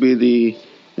it will be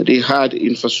the hard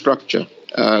infrastructure,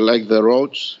 like the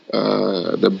roads,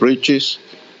 the bridges,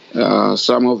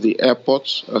 some of the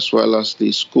airports, as well as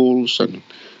the schools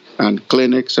and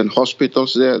clinics and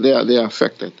hospitals. They are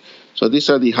affected. So these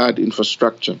are the hard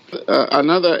infrastructure.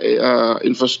 Another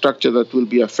infrastructure that will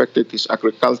be affected is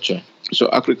agriculture. So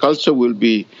agriculture will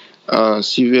be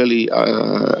severely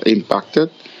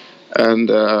impacted. And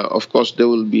of course, there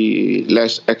will be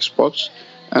less exports.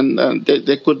 And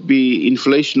there could be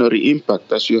inflationary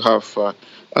impact as you have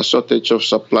a shortage of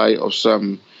supply of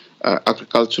some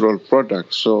agricultural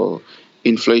products. So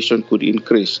inflation could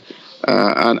increase.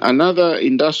 And another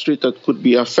industry that could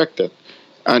be affected,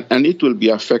 and it will be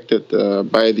affected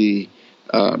by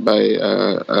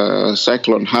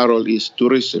Cyclone Harold, is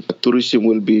tourism. Tourism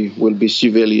will be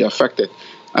severely affected.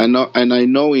 I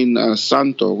know in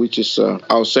Santo, which is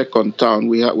our second town,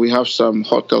 we have some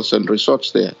hotels and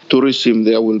resorts there. Tourism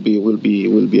there will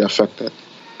be affected.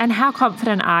 And how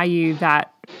confident are you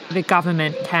that the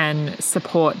government can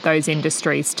support those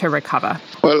industries to recover?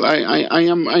 Well, I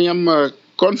am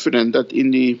confident that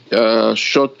in the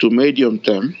short to medium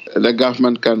term, the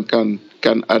government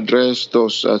can address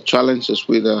those challenges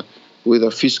with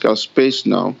a fiscal space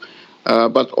now.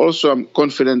 But also I'm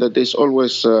confident that there's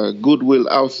always goodwill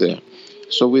out there.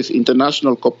 So with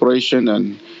international cooperation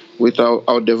and with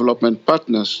our development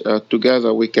partners,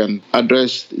 together we can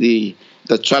address the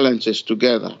challenges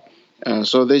together.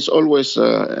 So there's always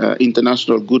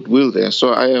international goodwill there.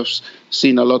 So I have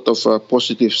seen a lot of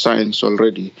positive signs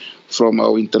already from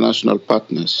our international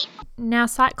partners. Now,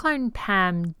 Cyclone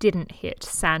Pam didn't hit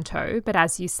Santo, but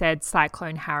as you said,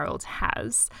 Cyclone Harold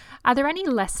has. Are there any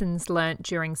lessons learnt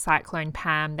during Cyclone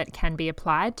Pam that can be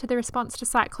applied to the response to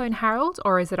Cyclone Harold,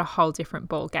 or is it a whole different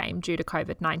ballgame due to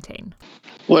COVID-19?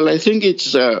 Well, I think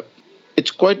it's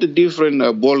quite a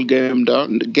different ball game now,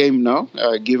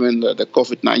 given the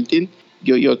COVID-19.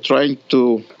 You're trying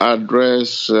to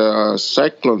address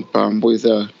Cyclone Pam with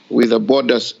the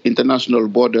borders, international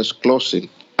borders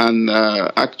closing. And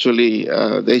actually,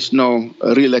 there's no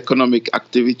real economic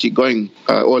activity going,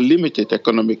 or limited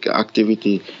economic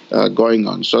activity going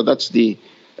on. So that's the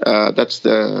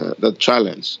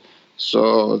challenge.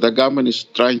 So the government is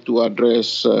trying to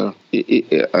address,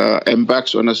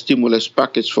 embarks on a stimulus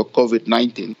package for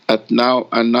COVID-19.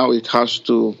 And now it has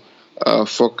to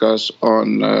focus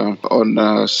on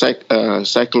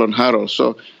Cyclone Harold.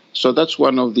 So that's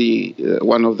one of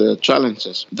the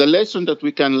challenges. The lesson that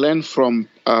we can learn from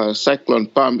Cyclone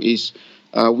Pam is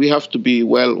we have to be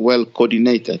well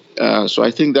coordinated. So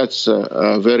I think that's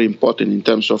very important in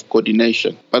terms of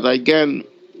coordination. But again,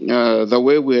 the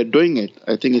way we are doing it,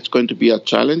 I think it's going to be a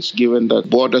challenge given that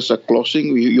borders are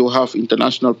closing. You have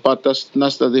international partners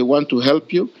that they want to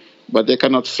help you, but they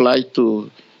cannot fly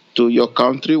to your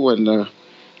country when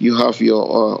you have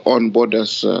your own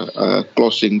borders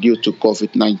closing due to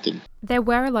COVID-19. There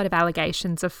were a lot of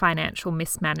allegations of financial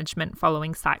mismanagement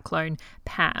following Cyclone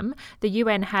Pam. The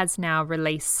UN has now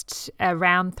released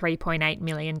around $3.8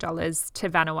 million to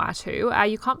Vanuatu. Are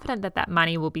you confident that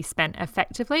money will be spent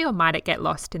effectively, or might it get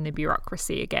lost in the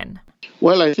bureaucracy again?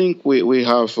 Well, I think we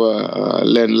have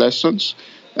learned lessons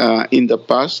in the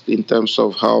past in terms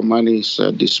of how money is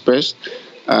dispersed.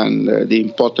 And the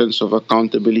importance of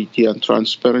accountability and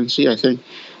transparency. I think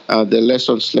the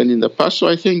lessons learned in the past. So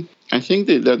I think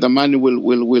the money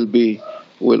will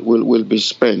be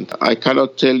spent. I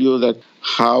cannot tell you that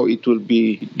how it will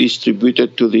be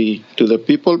distributed to the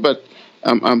people, but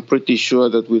I'm pretty sure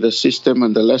that with the system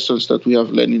and the lessons that we have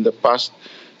learned in the past,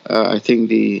 I think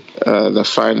the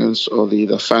finance or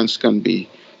the funds can be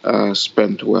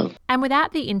spent well. And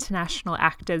without the international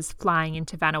actors flying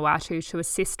into Vanuatu to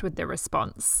assist with the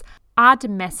response, are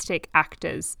domestic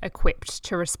actors equipped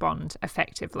to respond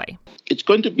effectively? It's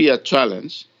going to be a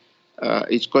challenge. And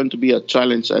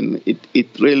it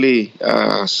really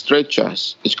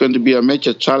stretches. It's going to be a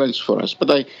major challenge for us.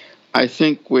 But I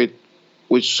think with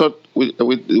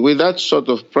that sort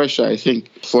of pressure, I think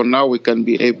for now we can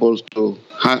be able to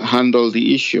handle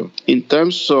the issue. In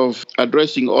terms of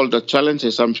addressing all the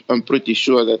challenges, I'm pretty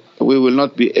sure that we will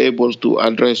not be able to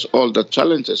address all the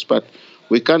challenges, but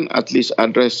we can at least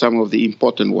address some of the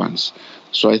important ones.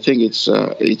 So I think it's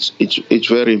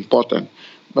very important.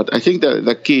 But I think that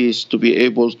the key is to be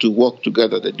able to work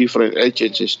together, the different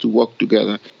agencies to work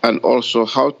together, and also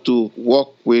how to work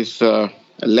with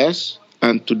less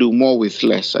and to do more with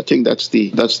less. I think that's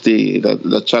the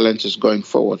challenges going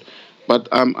forward. But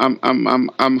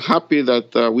I'm happy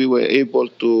that we were able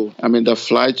to. I mean, the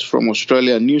flights from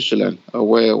Australia and New Zealand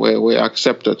were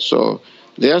accepted. So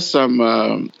there are some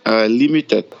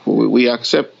limited. We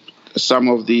accept some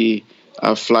of the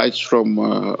flights from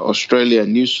Australia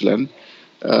and New Zealand.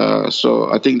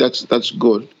 So I think that's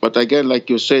good. But again, like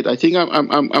you said, I think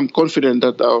I'm confident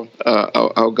that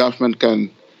our government can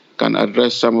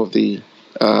address some of the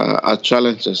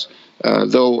challenges,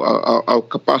 though our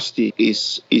capacity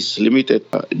is limited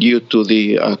due to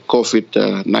the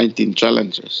COVID-19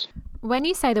 challenges. When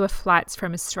you say there were flights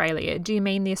from Australia, do you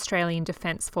mean the Australian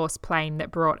Defence Force plane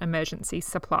that brought emergency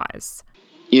supplies?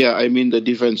 Yeah, I mean the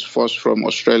Defence Force from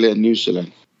Australia and New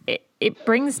Zealand. It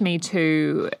brings me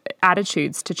to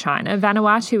attitudes to China.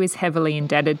 Vanuatu is heavily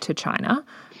indebted to China,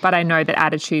 but I know that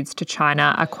attitudes to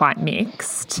China are quite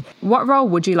mixed. What role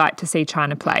would you like to see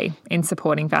China play in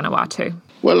supporting Vanuatu?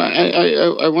 Well,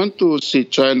 I want to see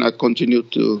China continue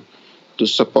to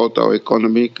support our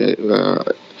economy,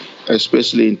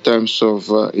 especially in terms of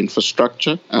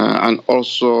infrastructure, and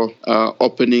also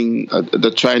opening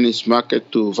the Chinese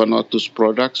market to Vanuatu's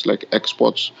products, like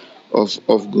exports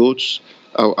of goods,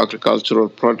 agricultural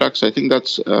products. I think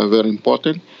that's very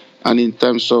important. And in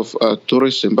terms of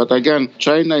tourism, but again,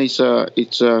 China is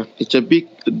it's a big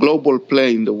global player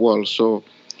in the world. So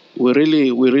we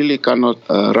really cannot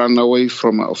run away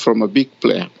from a big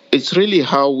player. It's really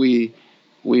how we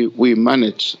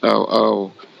manage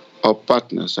our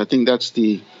partners. I think that's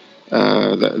the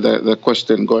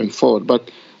question going forward.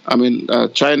 But I mean,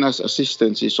 China's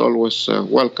assistance is always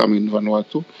welcome in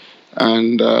Vanuatu,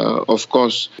 and of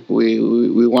course we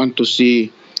want to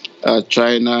see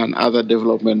China and other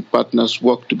development partners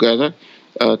work together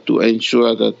to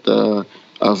ensure that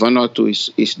Vanuatu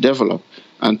is developed.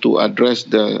 and to address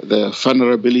the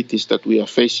vulnerabilities that we are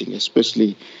facing,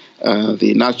 especially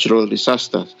the natural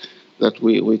disasters that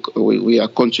we are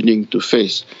continuing to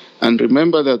face. And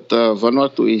remember that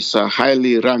Vanuatu is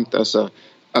highly ranked as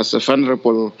a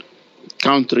vulnerable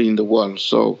country in the world.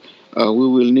 So we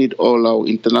will need all our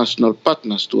international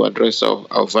partners to address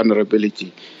our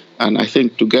vulnerability. And I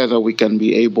think together we can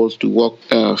be able to work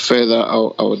further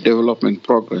our development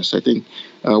progress. I think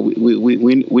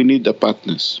we need the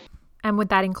partners. And would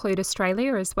that include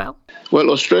Australia as well? Well,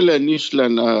 Australia and New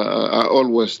Zealand are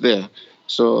always there.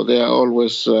 So they are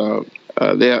always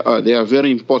they are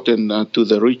very important to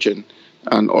the region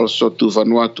and also to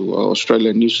Vanuatu. Australia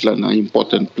and New Zealand are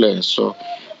important players. So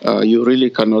you really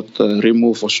cannot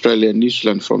remove Australia and New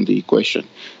Zealand from the equation.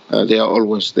 They are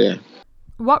always there.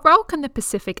 What role can the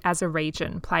Pacific as a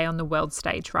region play on the world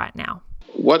stage right now?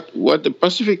 What the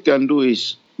Pacific can do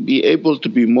is be able to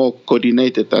be more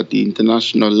coordinated at the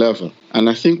international level. And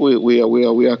I think we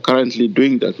are currently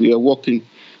doing that. We are working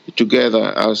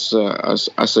together as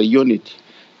a unit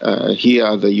here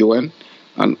at the UN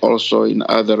and also in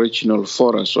other regional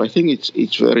fora. So I think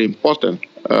it's very important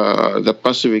the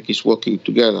Pacific is working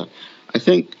together. I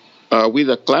think with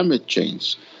the climate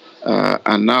change,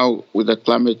 and now with the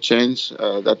climate change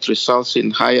that results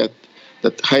in higher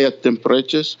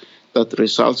temperatures, that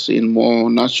results in more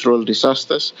natural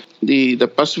disasters, the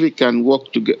Pacific can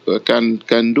work together.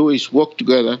 Can do is work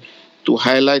together to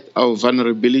highlight our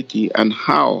vulnerability and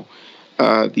how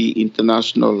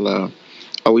the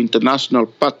our international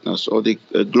partners or the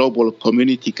global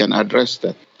community can address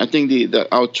that. I think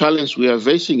our challenge we are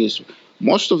facing is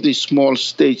most of these small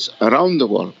states around the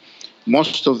world,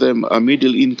 most of them are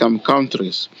middle-income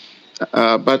countries,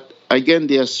 but again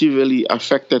they are severely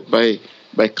affected by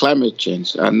climate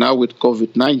change and now with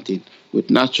COVID-19, with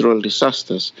natural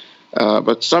disasters.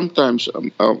 But sometimes,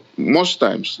 most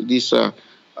times, these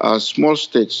small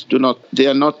states they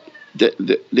are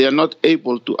not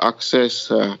able to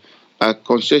access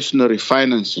concessionary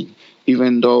financing,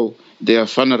 even though they are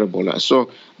vulnerable.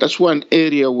 So that's one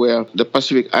area where the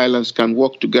Pacific Islands can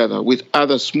work together with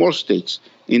other small states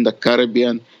in the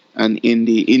Caribbean and in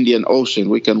the Indian Ocean.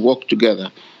 We can work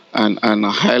together and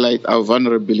highlight our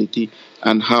vulnerability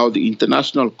and how the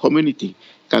international community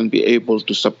can be able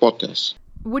to support us.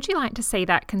 Would you like to see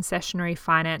that concessionary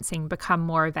financing become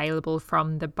more available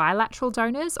from the bilateral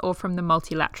donors or from the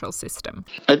multilateral system?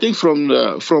 I think from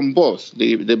both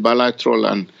the bilateral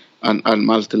and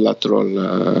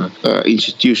multilateral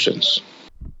institutions.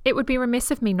 It would be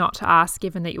remiss of me not to ask,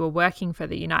 given that you are working for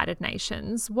the United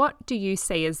Nations, what do you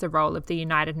see as the role of the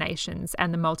United Nations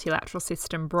and the multilateral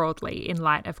system broadly in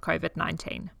light of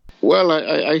COVID-19? Well,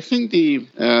 I think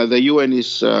the UN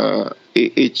is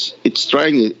it's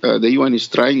trying. The UN is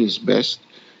trying its best.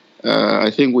 I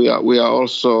think we are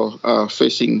also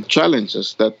facing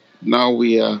challenges that now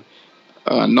we are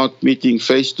not meeting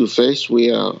face to face.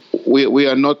 We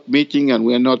are not meeting and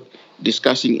we are not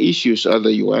discussing issues at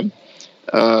the UN,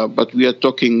 but we are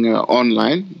talking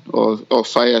online or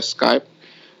via Skype.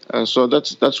 So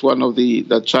that's one of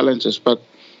the challenges. But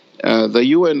the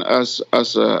UN as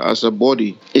a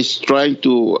body is trying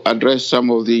to address some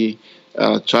of the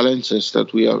challenges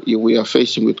that we are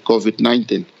facing with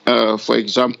COVID-19. For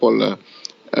example,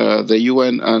 the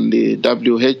UN and the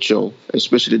WHO,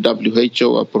 especially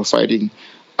WHO, are providing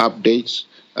updates,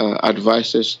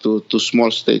 advices to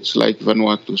small states like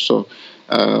Vanuatu. So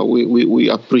we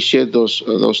appreciate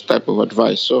those type of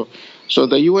advice. So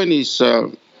the UN is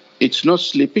it's not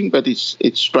sleeping, but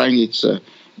it's trying its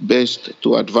best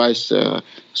to advise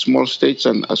small states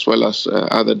and as well as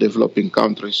other developing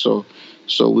countries.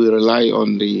 So we rely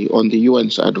on the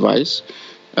UN's advice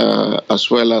as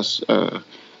well as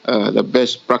the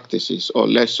best practices or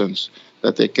lessons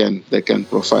that they can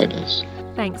provide us.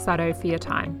 Thanks, Otto, for your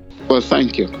time. Well,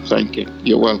 thank you.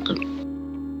 You're welcome.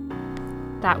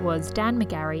 That was Dan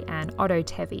McGarry and Otto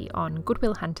Tevi on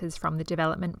Goodwill Hunters from the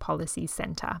Development Policy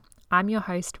Centre. I'm your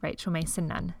host, Rachel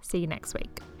Mason-Nunn. See you next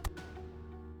week.